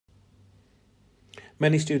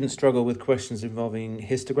Many students struggle with questions involving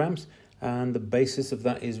histograms, and the basis of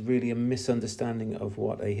that is really a misunderstanding of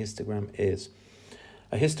what a histogram is.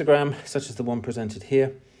 A histogram, such as the one presented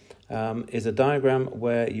here, is a diagram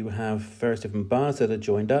where you have various different bars that are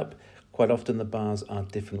joined up. Quite often the bars are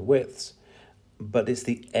different widths, but it's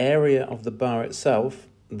the area of the bar itself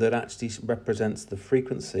that actually represents the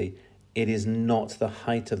frequency. It is not the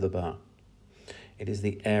height of the bar. It is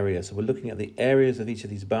the area. So we're looking at the areas of each of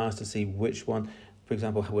these bars to see which one, for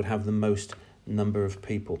example, would have the most number of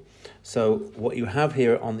people. So what you have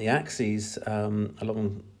here on the axes,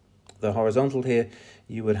 along the horizontal here,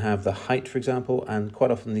 you would have the height, for example, and quite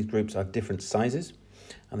often these groups are different sizes,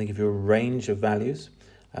 and they give you a range of values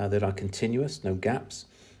that are continuous, no gaps.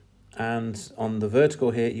 And on the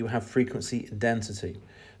vertical here, you have frequency density.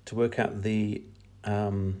 To work out the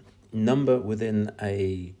number within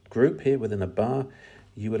a group here, within a bar,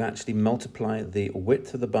 you would actually multiply the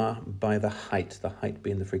width of the bar by the height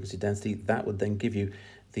being the frequency density. That would then give you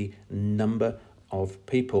the number of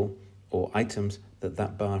people or items that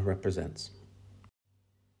that bar represents.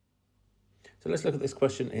 So let's look at this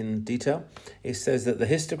question in detail. It says that the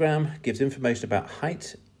histogram gives information about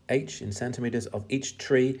height, h in centimeters, of each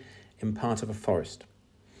tree in part of a forest.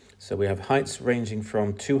 So we have heights ranging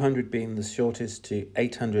from 200 being the shortest to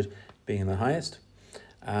 800 being the highest.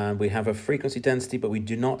 And we have a frequency density, but we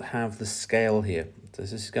do not have the scale here. So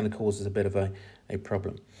this is going to cause us a bit of a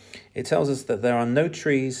problem. It tells us that there are no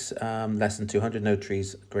trees less than 200, no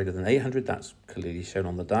trees greater than 800. That's clearly shown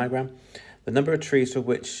on the diagram. The number of trees for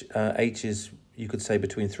which h is, you could say,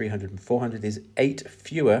 between 300 and 400 is 8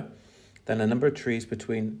 fewer than the number of trees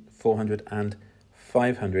between 400 and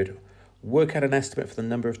 500. Work out an estimate for the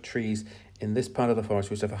number of trees in this part of the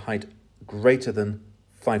forest which have a height greater than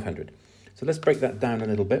 500. So let's break that down a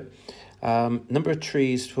little bit. Number of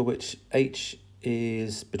trees for which h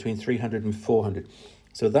is between 300 and 400.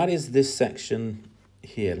 So that is this section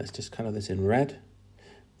here. Let's just colour this in red.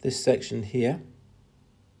 This section here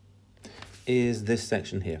is this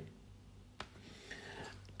section here.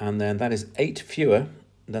 And then that is 8 fewer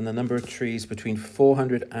than the number of trees between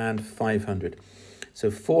 400 and 500. So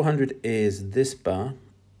 400 is this bar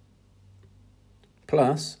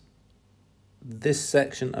plus this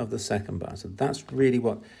section of the second bar. So that's really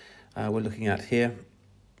what we're looking at here.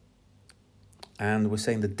 And we're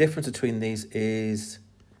saying the difference between these is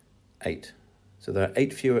 8. So there are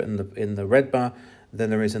 8 fewer in the red bar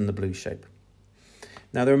than there is in the blue shape.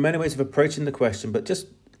 Now, there are many ways of approaching the question, but just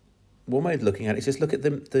one way of looking at it is just look at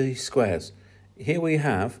the squares. Here we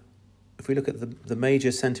have, if we look at the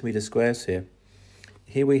major centimetre squares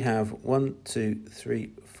here we have 1, 2,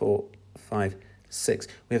 3, 4, 5, 6.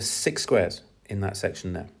 We have 6 squares in that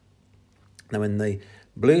section there. Now, in the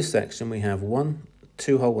blue section, we have 1,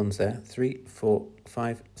 2 whole ones there, 3, 4,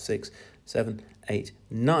 5, 6, 7, 8,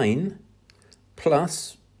 9,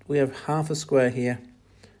 plus we have half a square here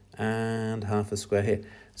and half a square here.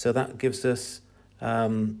 So that gives us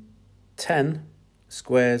 10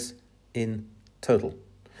 squares in total.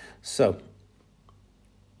 So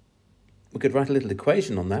we could write a little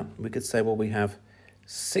equation on that. We could say, well, we have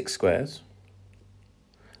 6 squares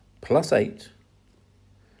plus 8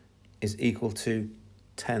 is equal to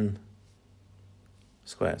 10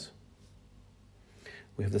 squares.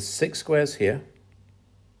 We have the 6 squares here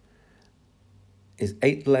is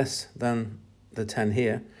 8 less than the 10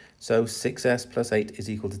 here. So 6s plus 8 is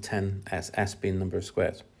equal to 10s, s being the number of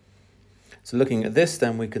squares. So looking at this,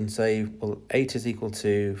 then we can say, well, 8 is equal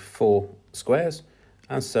to 4 squares.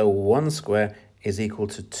 And so 1 square is equal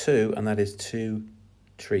to 2, and that is 2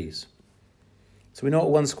 trees. So we know what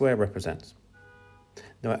 1 square represents.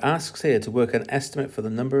 Now it asks here to work an estimate for the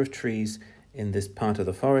number of trees in this part of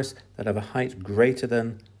the forest that have a height greater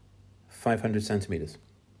than 500 centimeters.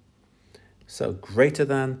 So greater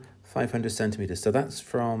than 500 centimeters. So that's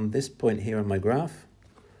from this point here on my graph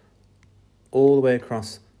all the way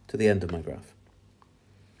across to the end of my graph.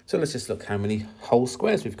 So let's just look how many whole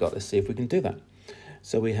squares we've got. Let's see if we can do that.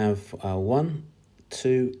 So we have 1,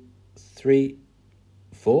 2, 3,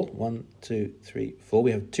 4. 1, 2, 3, 4.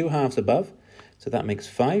 We have 2 halves above, so that makes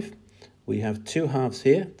 5. We have 2 halves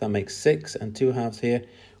here, that makes 6, and 2 halves here,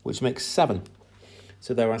 which makes 7.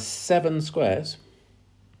 So there are 7 squares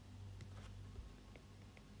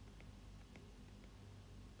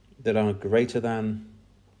that are greater than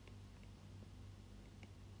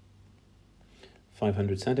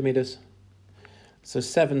 500 centimeters. So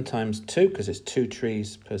 7 times 2, because it's 2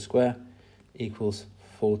 trees per square, equals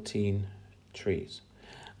 14 trees.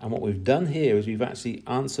 And what we've done here is we've actually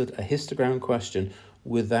answered a histogram question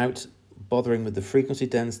without bothering with the frequency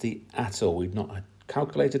density at all. We've not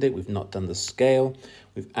calculated it, we've not done the scale.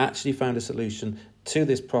 We've actually found a solution to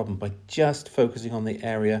this problem by just focusing on the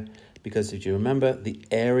area, because if you remember, the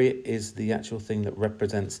area is the actual thing that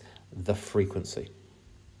represents the frequency.